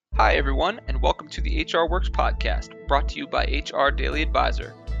Hi, everyone, and welcome to the HR Works podcast, brought to you by HR Daily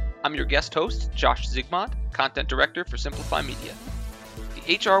Advisor. I'm your guest host, Josh Zigmond, Content Director for Simplify Media.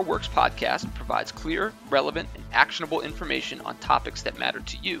 The HR Works podcast provides clear, relevant, and actionable information on topics that matter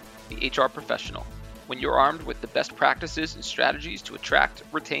to you, the HR professional. When you're armed with the best practices and strategies to attract,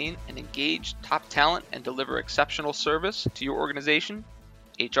 retain, and engage top talent and deliver exceptional service to your organization,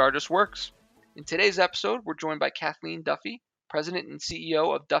 HR just works. In today's episode, we're joined by Kathleen Duffy, President and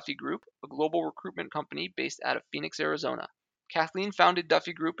CEO of Duffy Group, a global recruitment company based out of Phoenix, Arizona. Kathleen founded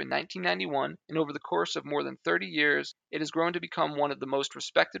Duffy Group in 1991, and over the course of more than 30 years, it has grown to become one of the most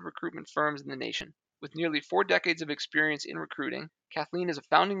respected recruitment firms in the nation. With nearly 4 decades of experience in recruiting, Kathleen is a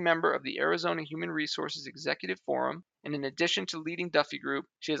founding member of the Arizona Human Resources Executive Forum, and in addition to leading Duffy Group,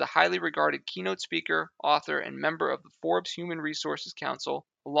 she is a highly regarded keynote speaker, author, and member of the Forbes Human Resources Council,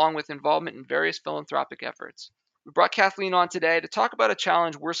 along with involvement in various philanthropic efforts. We brought Kathleen on today to talk about a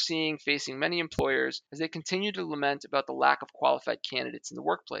challenge we're seeing facing many employers as they continue to lament about the lack of qualified candidates in the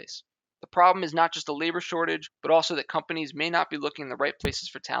workplace. The problem is not just a labor shortage, but also that companies may not be looking in the right places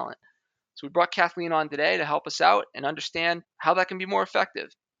for talent. So we brought Kathleen on today to help us out and understand how that can be more effective.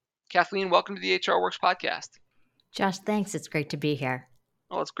 Kathleen, welcome to the HR Works podcast. Josh, thanks. It's great to be here.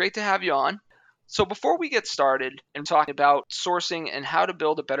 Well, it's great to have you on. So before we get started and talk about sourcing and how to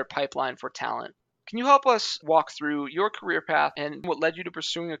build a better pipeline for talent, can you help us walk through your career path and what led you to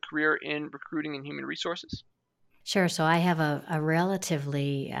pursuing a career in recruiting and human resources? Sure. So I have a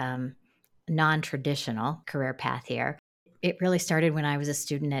relatively non-traditional career path here. It really started when I was a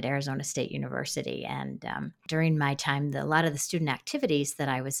student at Arizona State University. And during my time, a lot of the student activities that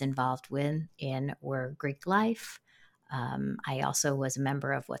I was involved in were Greek life. I also was a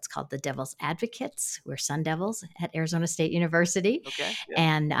member of what's called the Devil's Advocates. We're Sun Devils at Arizona State University. Okay.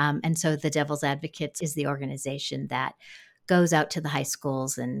 Yeah. And so the Devil's Advocates is the organization that goes out to the high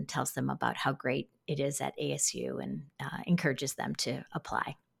schools and tells them about how great it is at ASU and encourages them to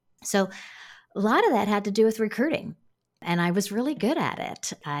apply. So a lot of that had to do with recruiting. And I was really good at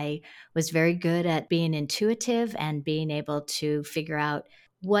it. I was very good at being intuitive and being able to figure out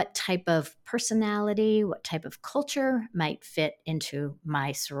what type of personality, what type of culture might fit into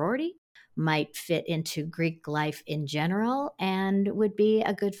my sorority, might fit into Greek life in general, and would be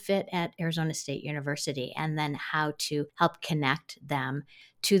a good fit at Arizona State University, and then how to help connect them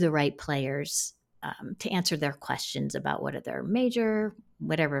to the right players to answer their questions about what are their major,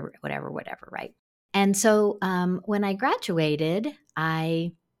 whatever, right? And so when I graduated,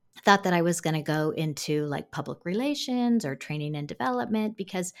 I thought that I was going to go into like public relations or training and development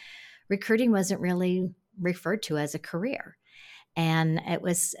because recruiting wasn't really referred to as a career. And it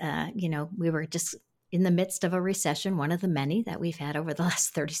was, we were just in the midst of a recession, one of the many that we've had over the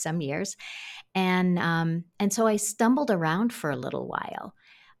last 30 some years. And so I stumbled around for a little while.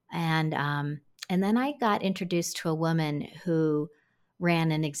 And then I got introduced to a woman who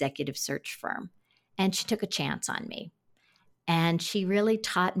ran an executive search firm. And she took a chance on me. And she really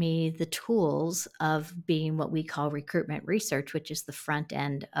taught me the tools of being what we call recruitment research, which is the front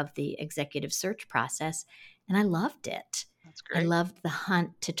end of the executive search process. And I loved it. That's great. I loved the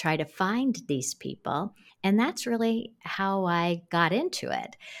hunt to try to find these people. And that's really how I got into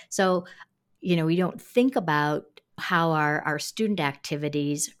it. So, we don't think about how our student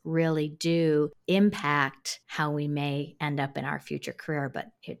activities really do impact how we may end up in our future career, but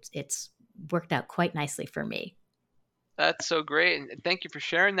it's worked out quite nicely for me. That's so great. And thank you for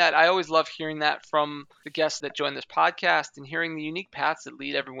sharing that. I always love hearing that from the guests that join this podcast and hearing the unique paths that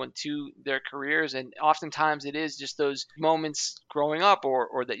lead everyone to their careers. And oftentimes it is just those moments growing up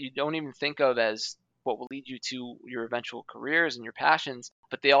or that you don't even think of as what will lead you to your eventual careers and your passions.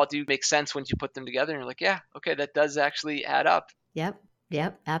 But they all do make sense once you put them together and you're like, yeah, okay, that does actually add up.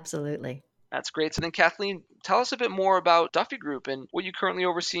 Yep, absolutely. That's great. So then, Kathleen, tell us a bit more about Duffy Group and what you currently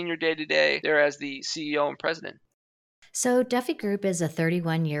oversee in your day-to-day there as the CEO and president. So Duffy Group is a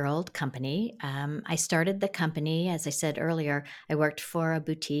 31-year-old company. I started the company, as I said earlier, I worked for a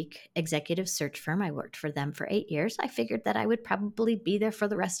boutique executive search firm. I worked for them for 8 years. I figured that I would probably be there for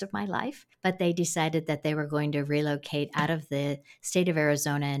the rest of my life, but they decided that they were going to relocate out of the state of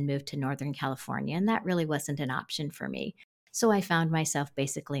Arizona and move to Northern California, and that really wasn't an option for me. So I found myself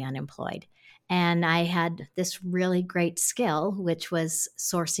basically unemployed. And I had this really great skill, which was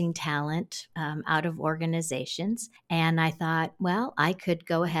sourcing talent out of organizations. And I thought, well, I could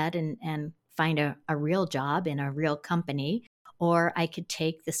go ahead and find a real job in a real company, or I could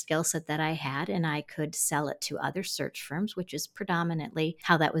take the skill set that I had and I could sell it to other search firms, which is predominantly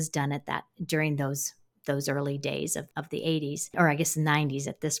how that was done during those those early days of the 80s, or I guess the 90s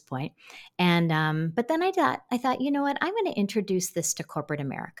at this point. And but then I thought, you know what, I'm going to introduce this to corporate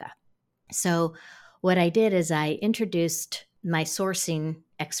America. So what I did is I introduced my sourcing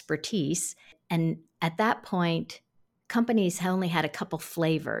expertise. And at that point, companies only had a couple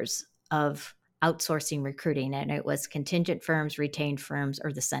flavors of outsourcing recruiting, and it was contingent firms, retained firms,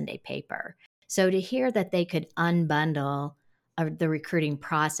 or the Sunday paper. So to hear that they could unbundle the recruiting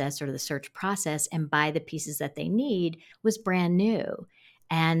process or the search process and buy the pieces that they need was brand new.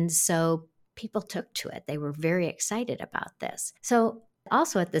 And so people took to it. They were very excited about this. So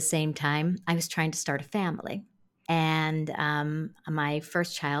also at the same time, I was trying to start a family. And my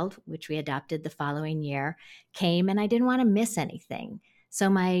first child, which we adopted the following year, came, and I didn't want to miss anything. So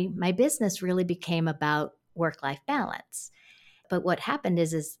my business really became about work-life balance. But what happened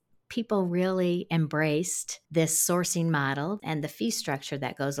is people really embraced this sourcing model and the fee structure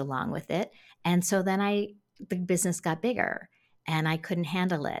that goes along with it. And so then the business got bigger and I couldn't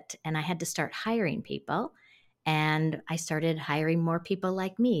handle it. And I had to start hiring people. And I started hiring more people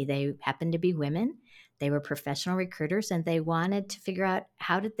like me. They happened to be women. They were professional recruiters and they wanted to figure out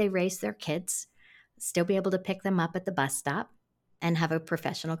how did they raise their kids, still be able to pick them up at the bus stop and have a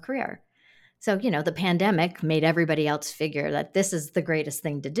professional career. So, the pandemic made everybody else figure that this is the greatest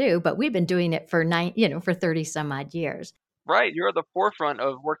thing to do, but we've been doing it for for 30 some odd years. Right. You're at the forefront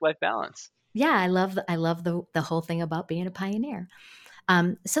of work-life balance. Yeah, I love the whole thing about being a pioneer.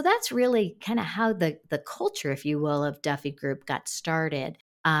 So that's really kind of how the culture, if you will, of Duffy Group got started.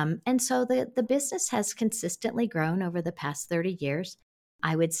 And so the business has consistently grown over the past 30 years.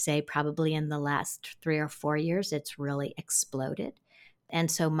 I would say probably in the last 3 or 4 years, it's really exploded. And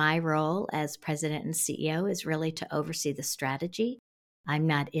so my role as president and CEO is really to oversee the strategy. I'm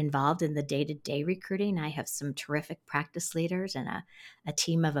not involved in the day-to-day recruiting. I have some terrific practice leaders and a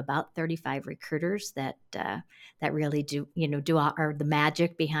team of about 35 recruiters that really do are the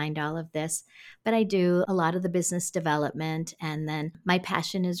magic behind all of this. But I do a lot of the business development, and then my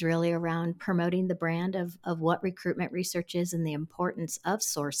passion is really around promoting the brand of what recruitment research is and the importance of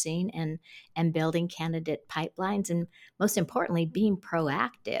sourcing and building candidate pipelines, and most importantly, being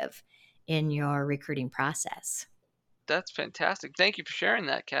proactive in your recruiting process. That's fantastic. Thank you for sharing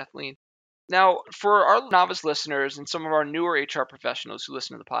that, Kathleen. Now, for our novice listeners and some of our newer HR professionals who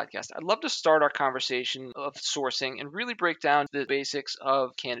listen to the podcast, I'd love to start our conversation of sourcing and really break down the basics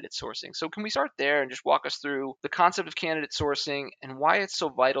of candidate sourcing. So can we start there and just walk us through the concept of candidate sourcing and why it's so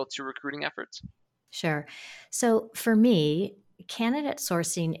vital to recruiting efforts? Sure. So for me, candidate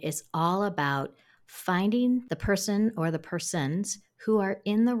sourcing is all about finding the person or the persons who are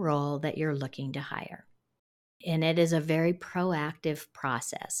in the role that you're looking to hire. And it is a very proactive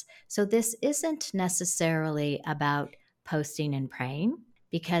process. So this isn't necessarily about posting and praying,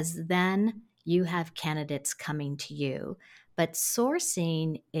 because then you have candidates coming to you. But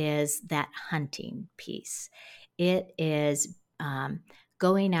sourcing is that hunting piece. It is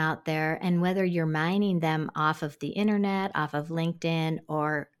going out there, and whether you're mining them off of the internet, off of LinkedIn,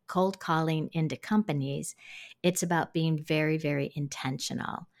 or cold calling into companies, it's about being very, very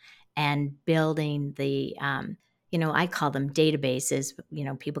intentional and building the I call them databases,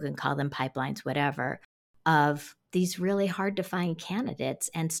 people can call them pipelines, whatever, of these really hard to find candidates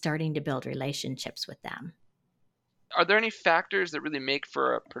and starting to build relationships with them. Are there any factors that really make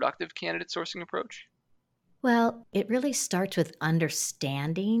for a productive candidate sourcing approach? Well, it really starts with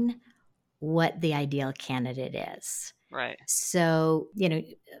understanding what the ideal candidate is. Right. So,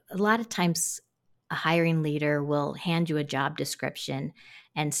 a lot of times a hiring leader will hand you a job description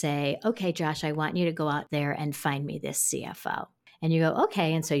and say, okay, Josh, I want you to go out there and find me this CFO. And you go,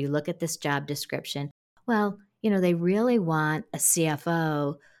 okay. And so you look at this job description. Well, they really want a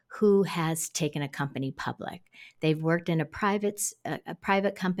CFO who has taken a company public. They've worked in a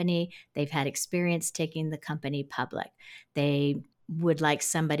private company. They've had experience taking the company public. They would like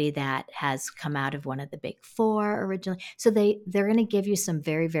somebody that has come out of one of the big four originally. So they're going to give you some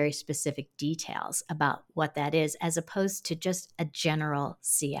very, very specific details about what that is, as opposed to just a general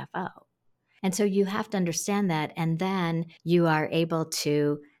CFO. And so you have to understand that. And then you are able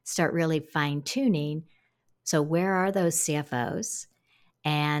to start really fine tuning. So where are those CFOs?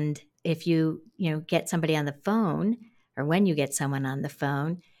 And if you get somebody on the phone, or when you get someone on the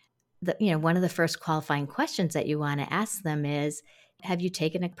phone, one of the first qualifying questions that you want to ask them is, have you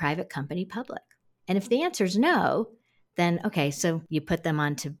taken a private company public? And if the answer is no, then okay, so you put them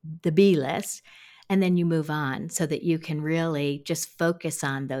onto the B list, and then you move on so that you can really just focus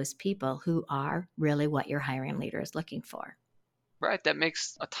on those people who are really what your hiring leader is looking for. Right. That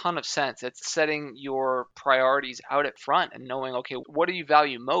makes a ton of sense. It's setting your priorities out at front and knowing, okay, what do you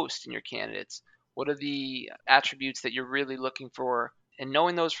value most in your candidates? What are the attributes that you're really looking for? And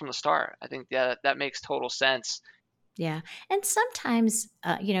knowing those from the start, I think that makes total sense. Yeah. And sometimes,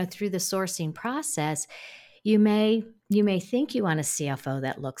 through the sourcing process, you may think you want a CFO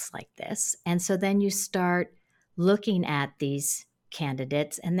that looks like this. And so then you start looking at these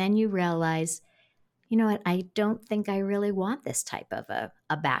candidates and then you realize, you know what, I don't think I really want this type of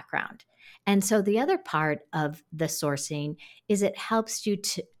a background. And so the other part of the sourcing is it helps you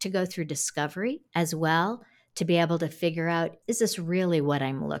to go through discovery as well, to be able to figure out, is this really what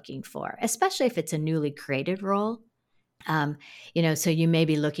I'm looking for? Especially if it's a newly created role. Um, so you may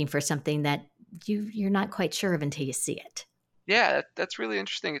be looking for something that you're not quite sure of until you see it. Yeah, that's really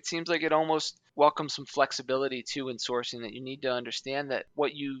interesting. It seems like it almost welcomes some flexibility too in sourcing, that you need to understand that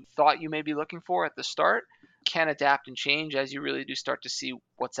what you thought you may be looking for at the start can adapt and change as you really do start to see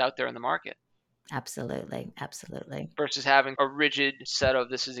what's out there in the market, Absolutely, absolutely. versus having a rigid set of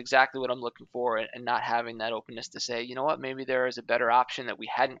this is exactly what I'm looking for, and not having that openness to say, you know what, maybe there is a better option that we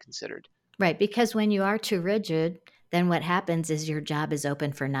hadn't considered. Right, because when you are too rigid, then what happens is your job is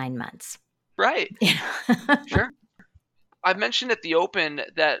open for 9 months. Right. You know? Sure. I've mentioned at the Open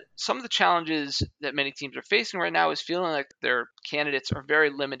that some of the challenges that many teams are facing right now is feeling like their candidates are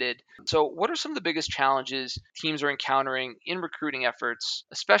very limited. So, what are some of the biggest challenges teams are encountering in recruiting efforts,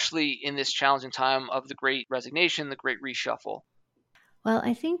 especially in this challenging time of the great resignation, the great reshuffle? Well,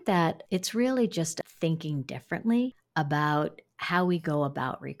 I think that it's really just thinking differently about how we go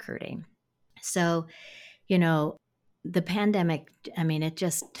about recruiting. So, you know, the pandemic, I mean, it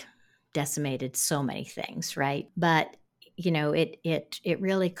just decimated so many things, right? But it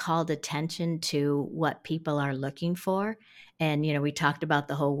really called attention to what people are looking for. And, we talked about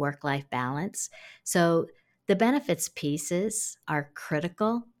the whole work-life balance. So the benefits pieces are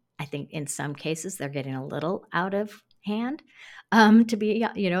critical. I think in some cases they're getting a little out of hand. To be,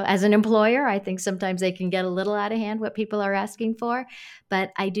 as an employer, I think sometimes they can get a little out of hand what people are asking for.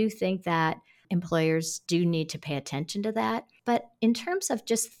 But I do think that employers do need to pay attention to that. But in terms of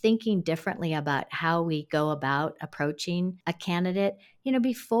just thinking differently about how we go about approaching a candidate,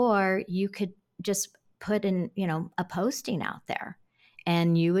 before you could just put in, a posting out there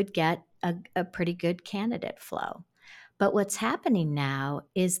and you would get a pretty good candidate flow. But what's happening now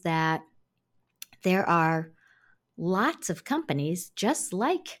is that there are lots of companies just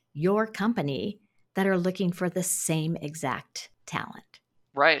like your company that are looking for the same exact talent.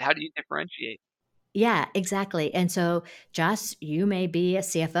 Right. How do you differentiate? Yeah, exactly. And so, Josh, you may be a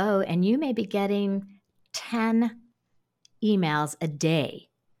CFO and you may be getting 10 emails a day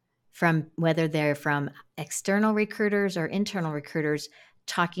from whether they're from external recruiters or internal recruiters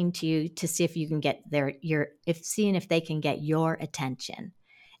talking to you to see if you can get seeing if they can get your attention.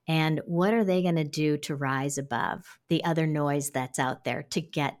 And what are they going to do to rise above the other noise that's out there to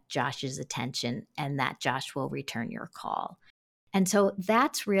get Josh's attention and that Josh will return your call? And so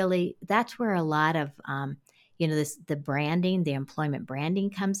that's where a lot of the branding, the employment branding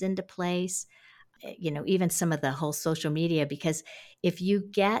comes into place. Even some of the whole social media, because if you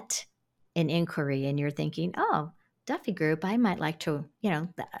get an inquiry and you're thinking, oh, Duffy Group, I might like to,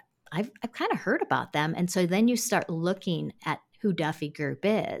 I've kind of heard about them, and so then you start looking at who Duffy Group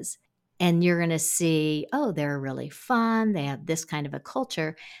is, and you're going to see, oh, they're really fun, they have this kind of a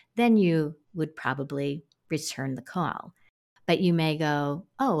culture, then you would probably return the call. But you may go,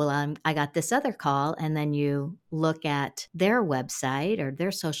 oh, well, I got this other call. And then you look at their website or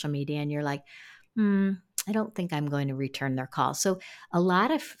their social media and you're like, I don't think I'm going to return their call. So a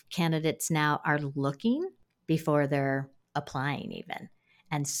lot of candidates now are looking before they're applying, even.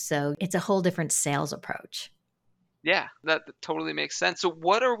 And so it's a whole different sales approach. Yeah, that totally makes sense. So,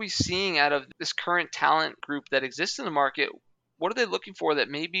 what are we seeing out of this current talent group that exists in the market? What are they looking for that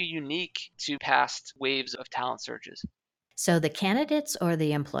may be unique to past waves of talent searches? So the candidates or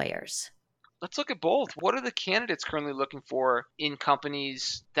the employers? Let's look at both. What are the candidates currently looking for in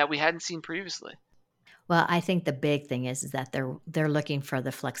companies that we hadn't seen previously? Well, I think the big thing is that they're looking for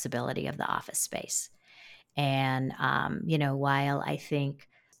the flexibility of the office space. And while I think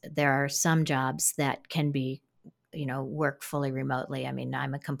there are some jobs that can be, work fully remotely. I mean,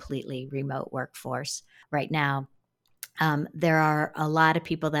 I'm a completely remote workforce right now. There are a lot of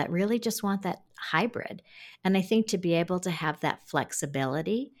people that really just want that hybrid. And I think to be able to have that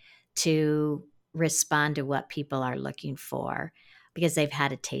flexibility to respond to what people are looking for because they've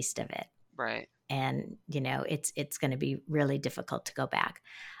had a taste of it. Right. And, it's going to be really difficult to go back.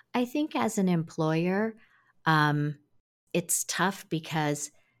 I think as an employer, um, it's tough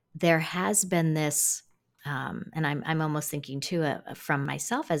because there has been this, and I'm almost thinking too from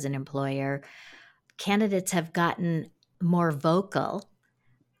myself as an employer, candidates have gotten more vocal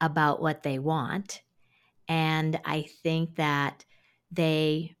about what they want. And I think that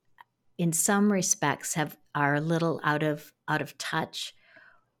they, in some respects, are a little out of touch.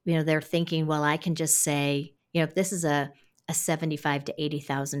 They're thinking, well, I can just say, if this is a $75,000 to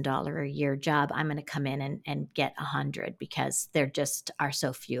 $80,000 a year job, I'm going to come in and get 100 because there just are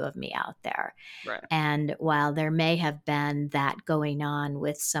so few of me out there. Right. And while there may have been that going on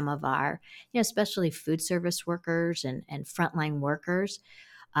with some of our, especially food service workers and frontline workers,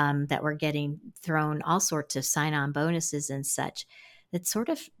 that were getting thrown all sorts of sign-on bonuses and such, it's sort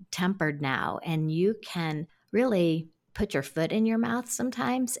of tempered now. And you can really put your foot in your mouth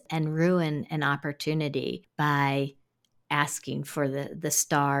sometimes and ruin an opportunity by asking for the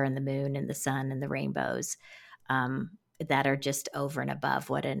star and the moon and the sun and the rainbows, that are just over and above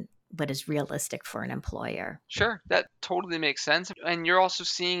what is realistic for an employer. Sure, that totally makes sense. And you're also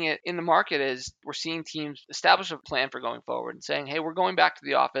seeing it in the market as we're seeing teams establish a plan for going forward and saying, hey, we're going back to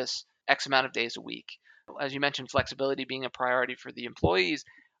the office X amount of days a week. As you mentioned, flexibility being a priority for the employees,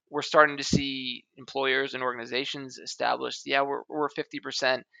 we're starting to see employers and organizations establish, yeah, we're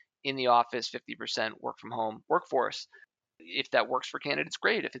 50% in the office, 50% work from home workforce. If that works for candidates,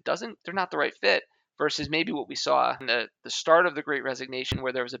 great. If it doesn't, they're not the right fit. Versus maybe what we saw in the start of the Great Resignation,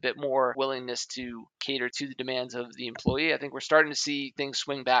 where there was a bit more willingness to cater to the demands of the employee. I think we're starting to see things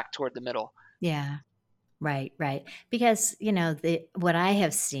swing back toward the middle. Yeah, right. Because, what I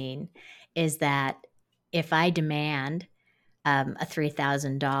have seen is that if I demand a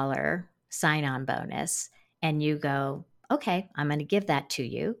 $3,000 sign-on bonus and you go, okay, I'm going to give that to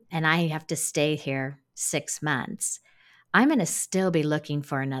you, and I have to stay here 6 months, I'm going to still be looking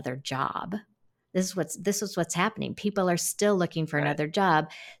for another job. This is what's happening. People are still looking for Right. another job,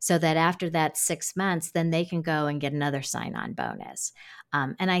 so that after that 6 months, then they can go and get another sign-on bonus.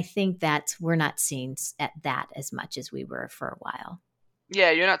 And I think that we're not seeing that as much as we were for a while.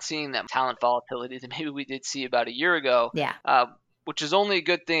 Yeah, you're not seeing that talent volatility that maybe we did see about a year ago. Yeah. Which is only a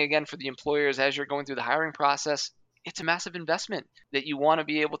good thing, again, for the employers as you're going through the hiring process. It's a massive investment that you want to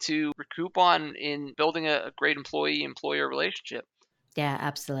be able to recoup on in building a great employee-employer relationship. Yeah,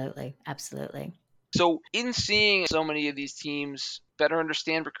 absolutely. So, in seeing so many of these teams better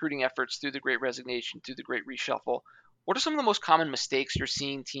understand recruiting efforts through the Great Resignation, through the Great Reshuffle, what are some of the most common mistakes you're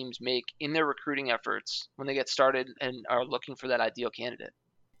seeing teams make in their recruiting efforts when they get started and are looking for that ideal candidate?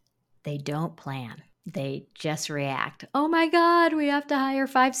 They don't plan. They just react. Oh my God, we have to hire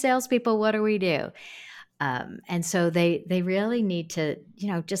 5 salespeople. What do we do? And so they really need to,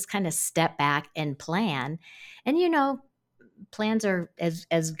 just kind of step back and plan. And plans are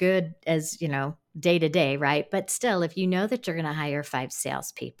as good as day to day, right? But still, if you know that you're going to hire 5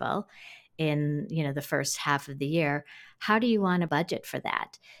 salespeople in the first half of the year, how do you want to budget for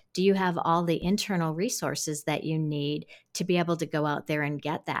that? Do you have all the internal resources that you need to be able to go out there and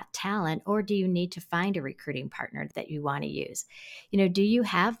get that talent, or do you need to find a recruiting partner that you want to use? Do you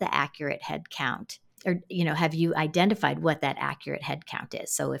have the accurate head count? Or have you identified what that accurate head count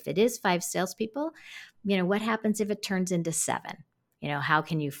is? So if it is 5 salespeople, what happens if it turns into 7? How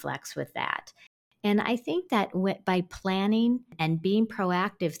can you flex with that? And I think that by planning and being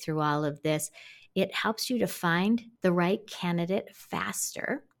proactive through all of this, it helps you to find the right candidate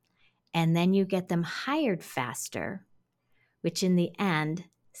faster, and then you get them hired faster, which in the end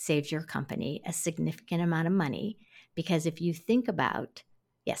saves your company a significant amount of money. Because if you think about,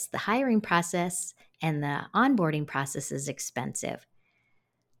 yes, the hiring process and the onboarding process is expensive.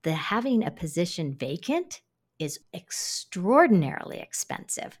 The having a position vacant is extraordinarily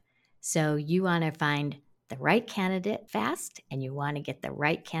expensive. So you want to find the right candidate fast, and you want to get the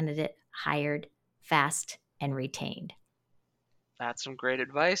right candidate hired fast and retained. That's some great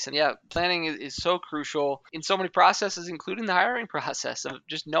advice. And yeah, planning is so crucial in so many processes, including the hiring process of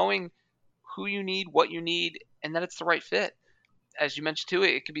just knowing who you need, what you need, and that it's the right fit. As you mentioned too,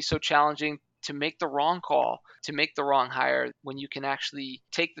 it can be so challenging to make the wrong call, to make the wrong hire when you can actually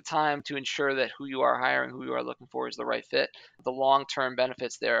take the time to ensure that who you are hiring, who you are looking for is the right fit. The long-term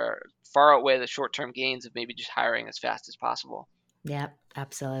benefits there far outweigh the short-term gains of maybe just hiring as fast as possible. Yep,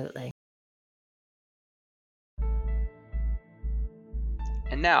 absolutely.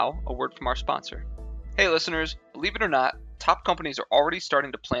 And now, a word from our sponsor. Hey listeners, believe it or not, top companies are already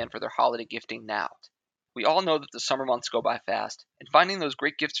starting to plan for their holiday gifting now. We all know that the summer months go by fast, and finding those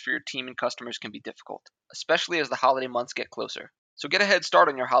great gifts for your team and customers can be difficult, especially as the holiday months get closer. So get a head start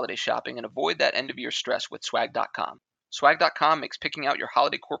on your holiday shopping and avoid that end of year stress with swag.com. Swag.com makes picking out your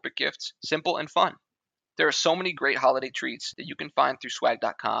holiday corporate gifts simple and fun. There are so many great holiday treats that you can find through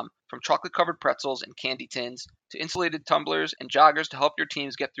swag.com, from chocolate covered pretzels and candy tins to insulated tumblers and joggers to help your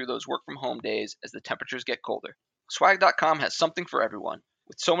teams get through those work from home days as the temperatures get colder. Swag.com has something for everyone,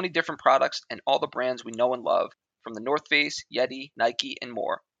 With so many different products and all the brands we know and love, from the North Face, Yeti, Nike, and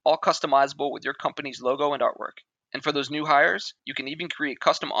more, all customizable with your company's logo and artwork. And for those new hires, you can even create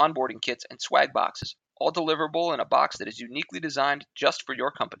custom onboarding kits and swag boxes, all deliverable in a box that is uniquely designed just for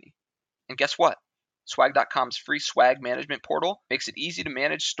your company. And guess what? Swag.com's free swag management portal makes it easy to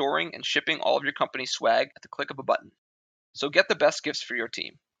manage storing and shipping all of your company's swag at the click of a button. So get the best gifts for your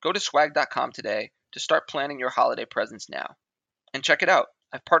team. Go to swag.com today to start planning your holiday presents now. And check it out.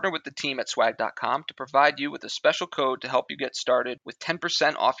 I've partnered with the team at swag.com to provide you with a special code to help you get started with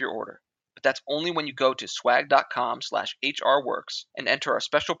 10% off your order. But that's only when you go to swag.com/hrworks and enter our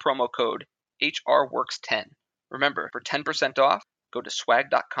special promo code HRWorks10. Remember, for 10% off, go to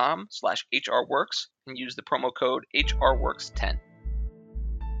swag.com/hrworks and use the promo code HRWorks10.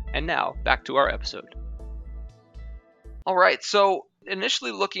 And now, back to our episode. All right, so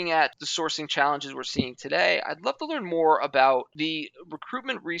initially looking at the sourcing challenges we're seeing today, I'd love to learn more about the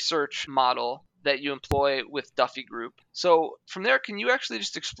recruitment research model that you employ with Duffy Group. So from there, can you actually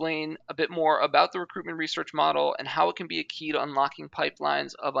just explain a bit more about the recruitment research model and how it can be a key to unlocking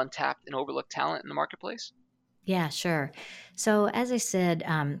pipelines of untapped and overlooked talent in the marketplace? Yeah, sure. So, as I said,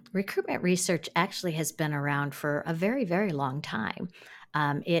 recruitment research actually has been around for a very, very long time.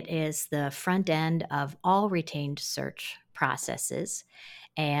 It is the front end of all retained search processes,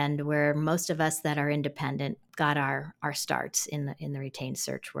 and where most of us that are independent got our starts in the retained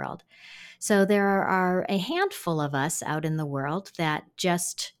search world. So, there are a handful of us out in the world that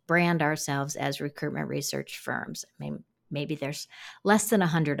just brand ourselves as recruitment research firms. I mean, maybe there's less than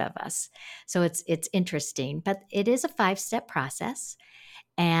 100 of us. So it's interesting, but it is a 5-step process,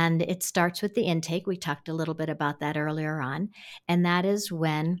 and it starts with the intake. We talked a little bit about that earlier on, and that is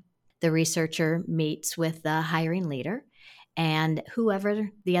when the researcher meets with the hiring leader and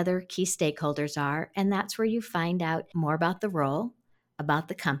whoever the other key stakeholders are, and that's where you find out more about the role, about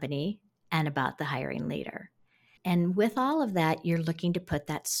the company, and about the hiring leader. And with all of that, you're looking to put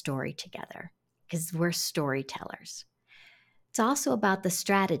that story together because we're storytellers. It's also about the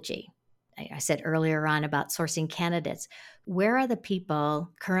strategy. I said earlier on about sourcing candidates. Where are the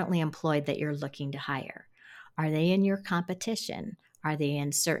people currently employed that you're looking to hire? Are they in your competition? Are they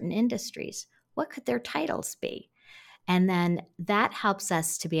in certain industries? What could their titles be? And then that helps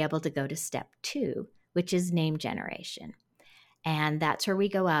us to be able to go to step 2, which is name generation. And that's where we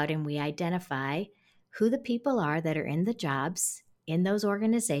go out and we identify who the people are that are in the jobs in those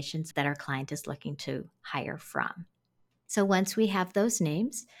organizations that our client is looking to hire from. So once we have those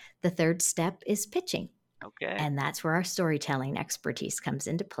names, the third step is pitching. Okay. And that's where our storytelling expertise comes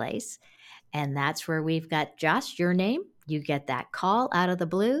into place. And that's where we've got Josh, your name. You get that call out of the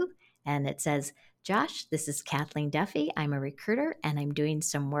blue, and it says, Josh, this is Kathleen Duffy. I'm a recruiter, and I'm doing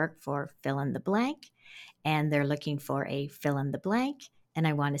some work for fill in the blank. And they're looking for a fill in the blank. And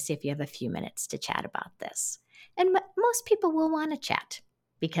I want to see if you have a few minutes to chat about this. And most people will want to chat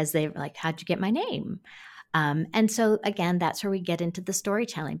because they're like, how'd you get my name? And so, again, that's where we get into the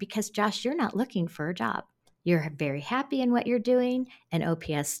storytelling because, Josh, you're not looking for a job. You're very happy in what you're doing. And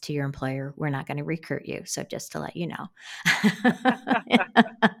OPS to your employer, we're not going to recruit you. So just to let you know.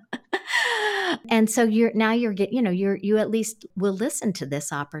 And so you at least will listen to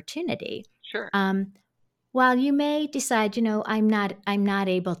this opportunity. Sure. While you may decide, I'm not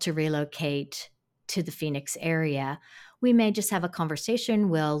able to relocate to the Phoenix area, we may just have a conversation.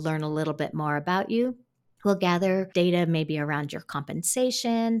 We'll learn a little bit more about you. We'll gather data maybe around your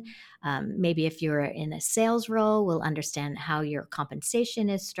compensation. Maybe if you're in a sales role, we'll understand how your compensation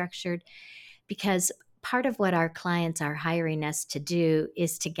is structured. Because part of what our clients are hiring us to do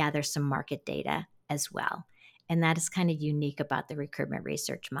is to gather some market data as well. And that is kind of unique about the recruitment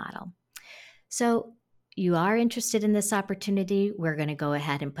research model. So you are interested in this opportunity. We're going to go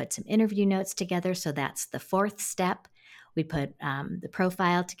ahead and put some interview notes together. So that's the 4th step. We put the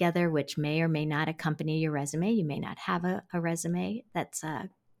profile together, which may or may not accompany your resume. You may not have a resume that's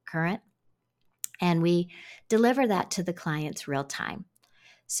current. And we deliver that to the clients real time.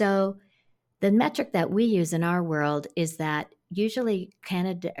 So the metric that we use in our world is that usually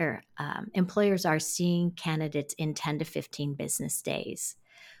employers are seeing candidates in 10 to 15 business days,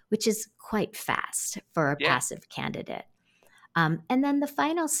 which is quite fast for a passive candidate. And then the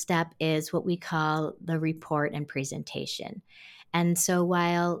final step is what we call the report and presentation. And so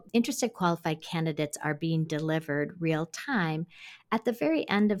while interested qualified candidates are being delivered real time, at the very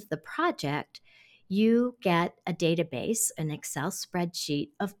end of the project, you get a database, an Excel spreadsheet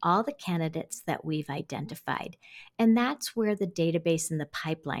of all the candidates that we've identified. And that's where the database and the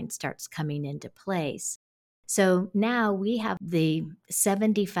pipeline starts coming into place. So now we have the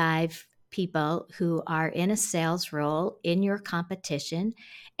 75 people who are in a sales role in your competition.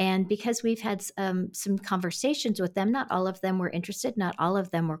 And because we've had some conversations with them, not all of them were interested, not all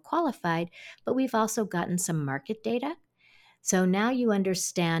of them were qualified, but we've also gotten some market data. So now you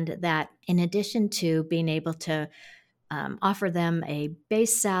understand that in addition to being able to offer them a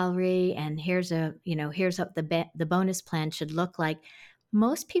base salary and here's what the bonus plan should look like,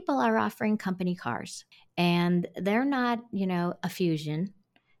 most people are offering company cars, and they're not, a Fusion.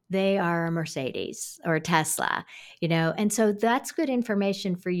 They are a Mercedes or a Tesla, and so that's good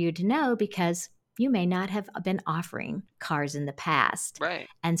information for you to know because you may not have been offering cars in the past. Right.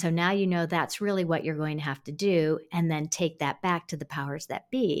 And so now you know that's really what you're going to have to do, and then take that back to the powers that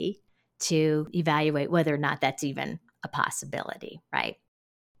be to evaluate whether or not that's even a possibility, right?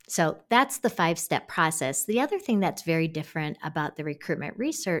 So that's the 5-step process. The other thing that's very different about the recruitment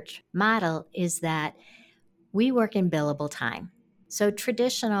research model is that we work in billable time. So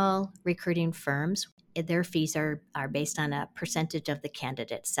traditional recruiting firms, their fees are based on a percentage of the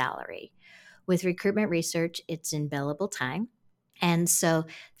candidate's salary. With recruitment research, it's in billable time. And so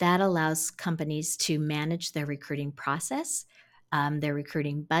that allows companies to manage their recruiting process, their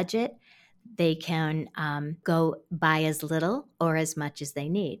recruiting budget. They can go buy as little or as much as they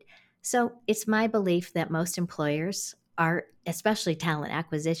need. So it's my belief that most employers are, especially talent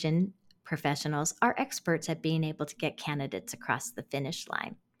acquisition professionals, are experts at being able to get candidates across the finish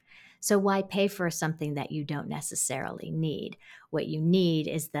line. So why pay for something that you don't necessarily need? What you need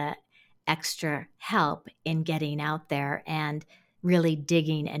is the extra help in getting out there and really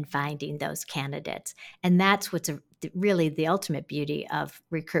digging and finding those candidates. And that's what's really the ultimate beauty of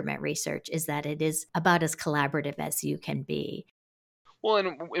recruitment research, is that it is about as collaborative as you can be. Well,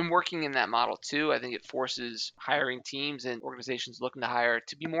 in working in that model too, I think it forces hiring teams and organizations looking to hire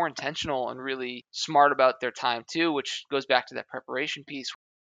to be more intentional and really smart about their time too, which goes back to that preparation piece.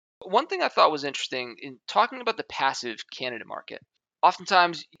 One thing I thought was interesting in talking about the passive candidate market.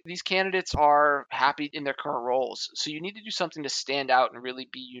 Oftentimes, these candidates are happy in their current roles. So you need to do something to stand out and really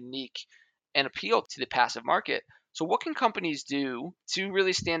be unique and appeal to the passive market. So, what can companies do to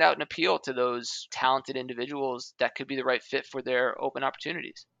really stand out and appeal to those talented individuals that could be the right fit for their open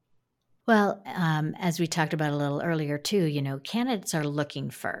opportunities? Well, as we talked about a little earlier too, candidates are looking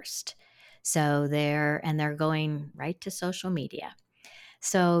first. So they're going right to social media.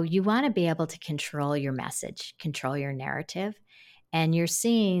 So you want to be able to control your message, control your narrative. And you're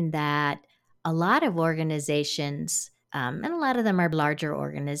seeing that a lot of organizations, and a lot of them are larger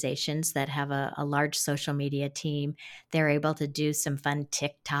organizations that have a large social media team, they're able to do some fun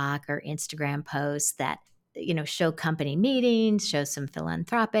TikTok or Instagram posts that, show company meetings, show some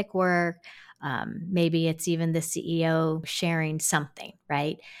philanthropic work. Maybe it's even the CEO sharing something,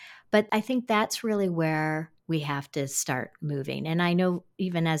 right? But I think that's really where we have to start moving. And I know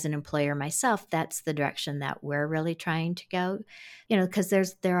even as an employer myself, that's the direction that we're really trying to go,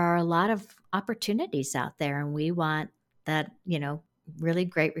 because there are a lot of opportunities out there, and we want that, really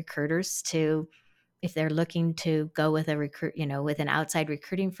great recruiters to, if they're looking to go with with an outside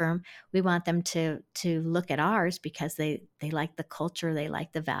recruiting firm, we want them to look at ours because they like the culture, they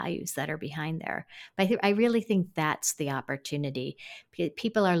like the values that are behind there. But I really think that's the opportunity.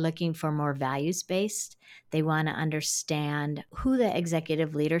 People are looking for more values based. They want to understand who the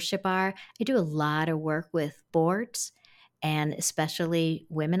executive leadership are. I do a lot of work with boards, and especially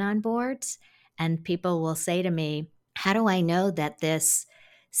women on boards. And people will say to me, how do I know that this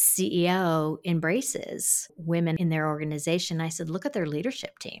CEO embraces women in their organization? I said, look at their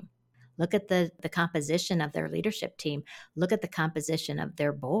leadership team. Look at the composition of their leadership team. Look at the composition of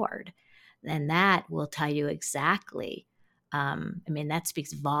their board. And that will tell you exactly. That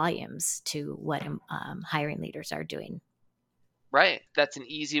speaks volumes to what hiring leaders are doing. Right. That's an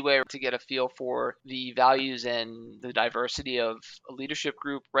easy way to get a feel for the values and the diversity of a leadership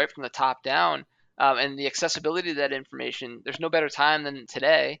group right from the top down. And the accessibility to that information, there's no better time than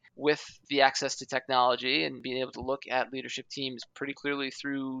today with the access to technology and being able to look at leadership teams pretty clearly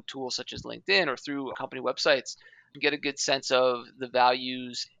through tools such as LinkedIn or through company websites and get a good sense of the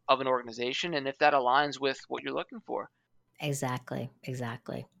values of an organization and if that aligns with what you're looking for. Exactly.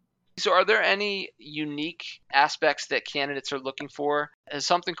 So, are there any unique aspects that candidates are looking for? Has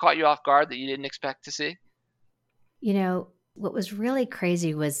something caught you off guard that you didn't expect to see? What was really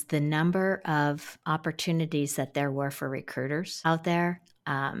crazy was the number of opportunities that there were for recruiters out there.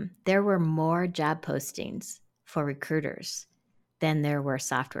 There were more job postings for recruiters than there were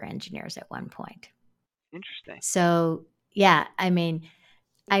software engineers at one point. Interesting. So, yeah,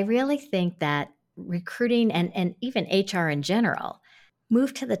 I really think that recruiting and even HR in general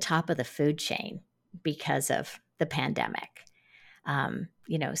moved to the top of the food chain because of the pandemic.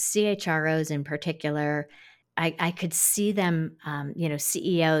 CHROs in particular, I could see them,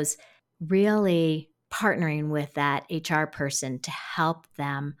 CEOs really partnering with that HR person to help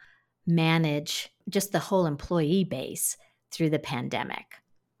them manage just the whole employee base through the pandemic,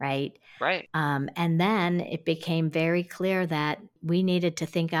 right? Right. And then it became very clear that we needed to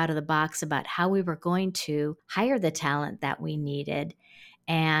think out of the box about how we were going to hire the talent that we needed.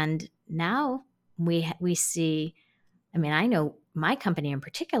 And now we see, I mean, I know my company in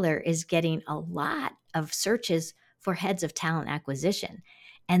particular is getting a lot of searches for heads of talent acquisition.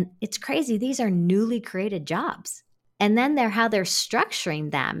 And it's crazy. These are newly created jobs. And then how they're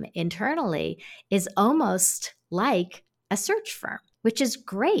structuring them internally is almost like a search firm, which is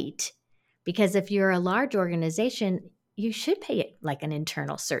great because if you're a large organization, you should pay it like an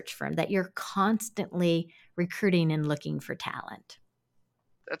internal search firm that you're constantly recruiting and looking for talent.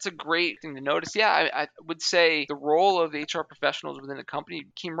 That's a great thing to notice. Yeah, I would say the role of HR professionals within the company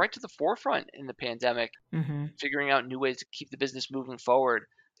came right to the forefront in the pandemic, figuring out new ways to keep the business moving forward.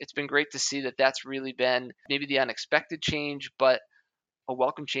 It's been great to see that that's really been maybe the unexpected change, but a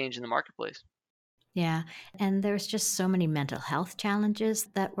welcome change in the marketplace. Yeah. And there's just so many mental health challenges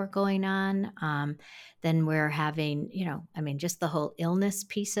that were going on. Then we're having, just the whole illness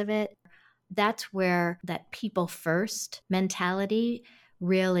piece of it. That's where that people first mentality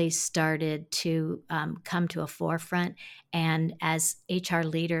really started to come to a forefront. And as HR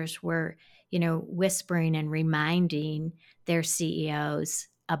leaders were, whispering and reminding their CEOs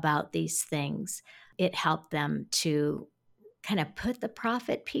about these things, it helped them to kind of put the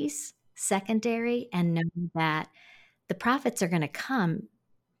profit piece secondary and know that the profits are going to come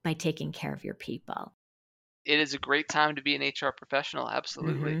by taking care of your people. It is a great time to be an HR professional,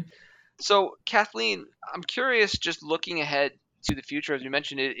 absolutely. Mm-hmm. So, Kathleen, I'm curious, just looking ahead to the future, as you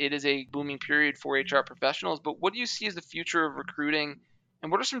mentioned, it is a booming period for HR professionals, but what do you see as the future of recruiting,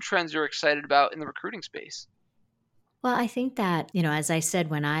 and what are some trends you're excited about in the recruiting space? Well, I think that, as I said,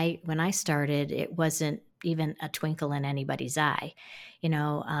 when I started, it wasn't even a twinkle in anybody's eye. You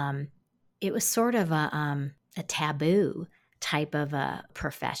know, it was sort of a taboo type of a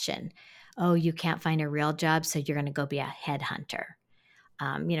profession. Oh, you can't find a real job, so you're going to go be a headhunter.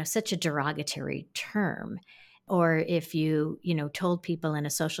 Such a derogatory term. Or if you told people in a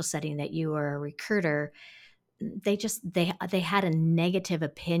social setting that you were a recruiter, they had a negative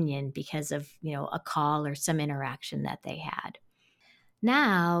opinion because of a call or some interaction that they had.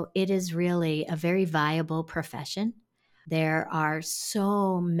 Now it is really a very viable profession. There are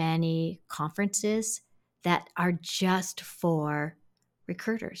so many conferences that are just for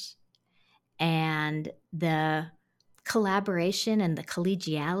recruiters, and the collaboration and the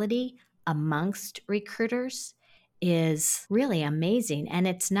collegiality amongst recruiters is really amazing. And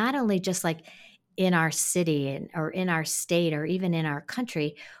it's not only just like in our city or in our state or even in our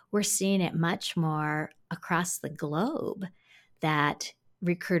country, we're seeing it much more across the globe that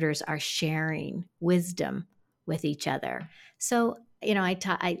recruiters are sharing wisdom with each other. So,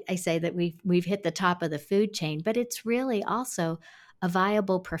 I say that we've hit the top of the food chain, but it's really also a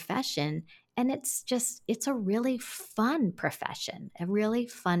viable profession. And it's a really fun profession,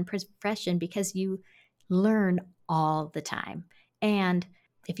 because you learn all the time. And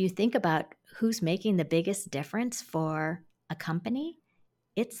if you think about who's making the biggest difference for a company,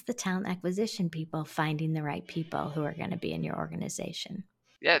 it's the talent acquisition people finding the right people who are going to be in your organization.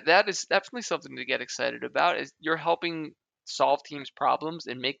 Yeah, that is definitely something to get excited about. Is you're helping solve teams' problems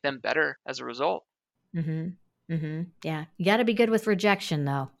and make them better as a result. Mm-hmm. Mm-hmm. Yeah. You got to be good with rejection,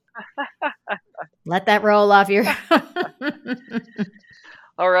 though. Let that roll off your.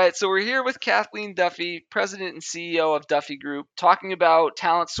 All right, so we're here with Kathleen Duffy, President and CEO of Duffy Group, talking about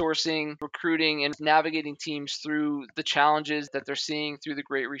talent sourcing, recruiting, and navigating teams through the challenges that they're seeing through the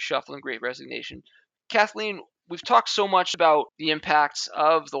great reshuffle and great resignation. Kathleen, we've talked so much about the impacts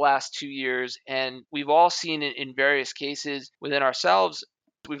of the last 2 years, and we've all seen it in various cases within ourselves.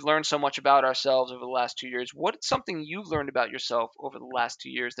 We've learned so much about ourselves over the last 2 years. What's something you've learned about yourself over the last 2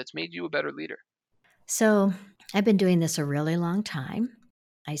 years that's made you a better leader? So I've been doing this a really long time.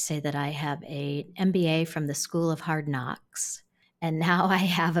 I say that I have a MBA from the School of Hard Knocks, and now I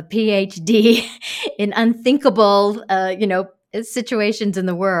have a PhD in unthinkable, situations in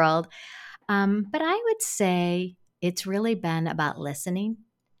the world. But I would say it's really been about listening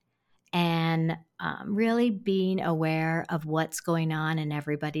and really being aware of what's going on in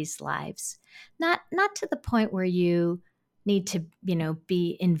everybody's lives. Not to the point where you need to,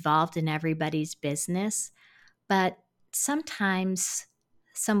 be involved in everybody's business, but sometimes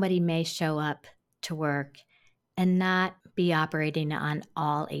somebody may show up to work and not be operating on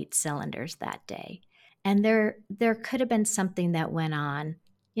all 8 cylinders that day. And there could have been something that went on,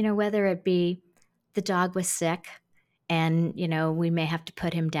 whether it be the dog was sick and, we may have to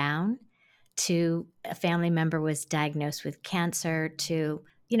put him down, to a family member was diagnosed with cancer, to,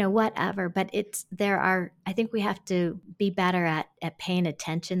 whatever. But I think we have to be better at paying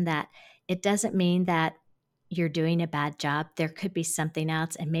attention that it doesn't mean that you're doing a bad job. There could be something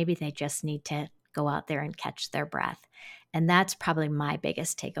else, and maybe they just need to go out there and catch their breath. And that's probably my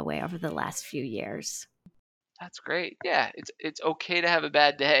biggest takeaway over the last few years. That's great. Yeah, it's okay to have a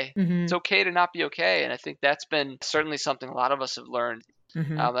bad day. Mm-hmm. It's okay to not be okay. And I think that's been certainly something a lot of us have learned.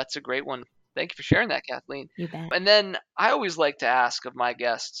 Mm-hmm. That's a great one. Thank you for sharing that, Kathleen. You bet. And then I always like to ask of my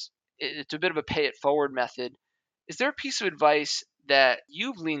guests, it's a bit of a pay it forward method. Is there a piece of advice that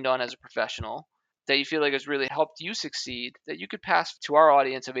you've leaned on as a professional that you feel like has really helped you succeed that you could pass to our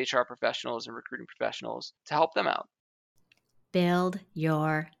audience of HR professionals and recruiting professionals to help them out? Build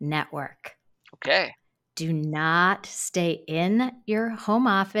your network. Okay. Do not stay in your home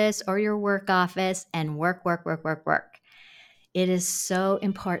office or your work office and work. It is so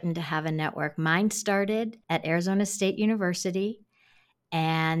important to have a network. Mine started at Arizona State University,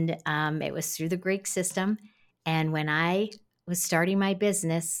 and it was through the Greek system. And when I was starting my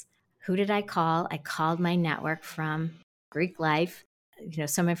business, who did I call? I called my network from Greek life.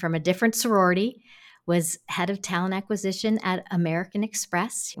 Someone from a different sorority was head of talent acquisition at American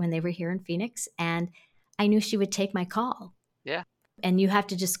Express when they were here in Phoenix. And I knew she would take my call. Yeah. And you have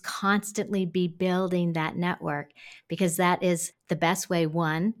to just constantly be building that network, because that is the best way,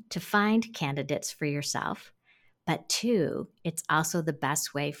 one, to find candidates for yourself. But two, it's also the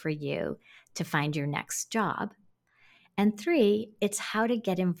best way for you to find your next job. And three, it's how to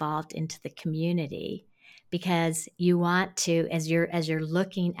get involved into the community, because you want to, as you're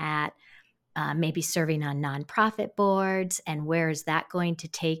looking at maybe serving on nonprofit boards and where is that going to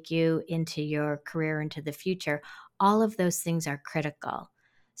take you into your career into the future, all of those things are critical.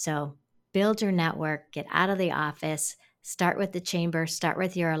 So build your network, get out of the office, start with the chamber, start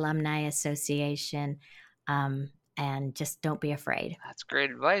with your alumni association, and just don't be afraid. That's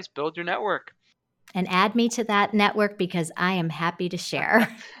great advice. Build your network. And add me to that network, because I am happy to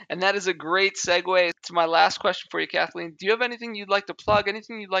share. And that is a great segue to my last question for you, Kathleen. Do you have anything you'd like to plug,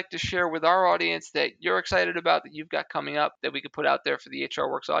 anything you'd like to share with our audience that you're excited about, that you've got coming up that we could put out there for the HR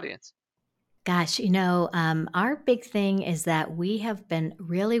Works audience? Gosh, our big thing is that we have been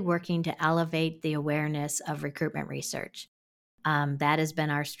really working to elevate the awareness of recruitment research. That has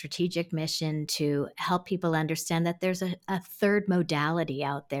been our strategic mission, to help people understand that there's a third modality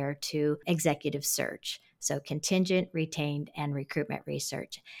out there to executive search. So contingent, retained, and recruitment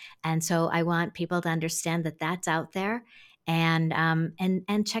research. And so I want people to understand that that's out there, and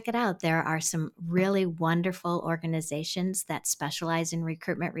check it out. There are some really wonderful organizations that specialize in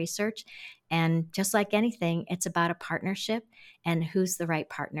recruitment research. And just like anything, it's about a partnership and who's the right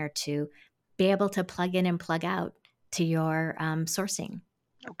partner to be able to plug in and plug out to your sourcing.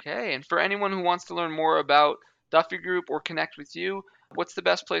 Okay. And for anyone who wants to learn more about Duffy Group or connect with you, what's the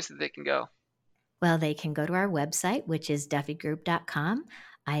best place that they can go? Well, they can go to our website, which is duffygroup.com.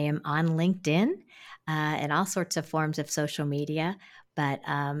 I am on LinkedIn and all sorts of forms of social media. But,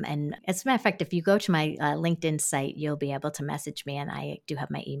 and as a matter of fact, if you go to my LinkedIn site, you'll be able to message me, and I do have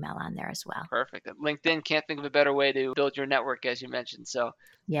my email on there as well. Perfect. LinkedIn, can't think of a better way to build your network, as you mentioned. So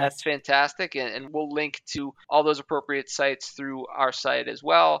Yes. That's fantastic. And we'll link to all those appropriate sites through our site as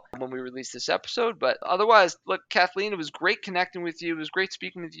well when we release this episode. But otherwise, look, Kathleen, it was great connecting with you. It was great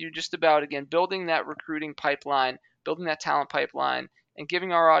speaking with you just about, again, building that recruiting pipeline, building that talent pipeline, and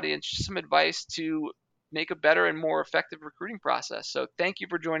giving our audience just some advice to make a better and more effective recruiting process. So thank you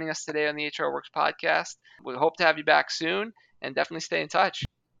for joining us today on the HR Works podcast. We hope to have you back soon, and definitely stay in touch.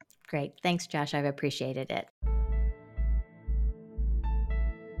 Great. Thanks, Josh. I've appreciated it.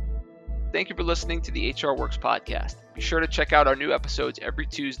 Thank you for listening to the HR Works podcast. Be sure to check out our new episodes every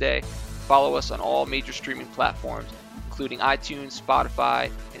Tuesday. Follow us on all major streaming platforms, including iTunes, Spotify,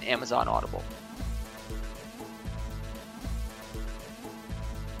 and Amazon Audible.